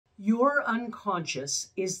Your unconscious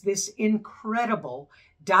is this incredible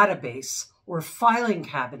database or filing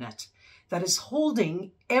cabinet that is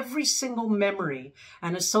holding every single memory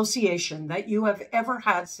and association that you have ever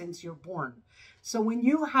had since you're born. So when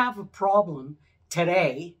you have a problem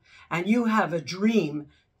today and you have a dream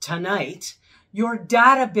tonight, your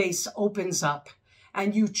database opens up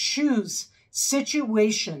and you choose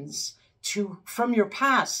situations from your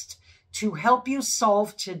past to help you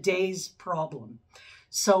solve today's problem.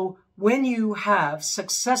 So when you have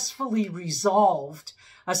successfully resolved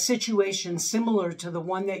a situation similar to the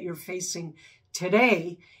one that you're facing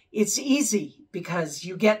today, it's easy because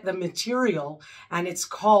you get the material and it's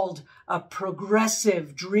called a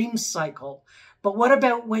progressive dream cycle. But what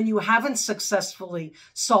about when you haven't successfully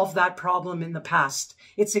solved that problem in the past?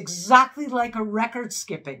 It's exactly like a record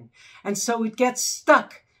skipping. And so it gets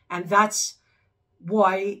stuck. And that's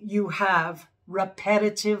why you have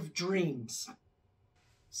repetitive dreams.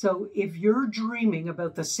 So if you're dreaming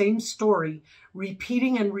about the same story,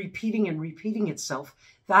 repeating and repeating and repeating itself,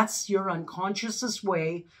 that's your unconscious's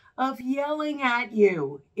way of yelling at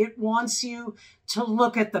you. It wants you to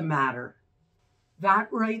look at the matter. That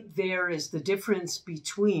right there is the difference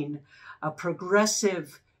between a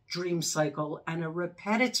progressive dream cycle and a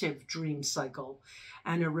repetitive dream cycle.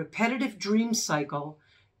 And a repetitive dream cycle,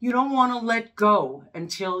 you don't want to let go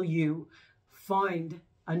until you find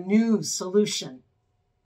a new solution.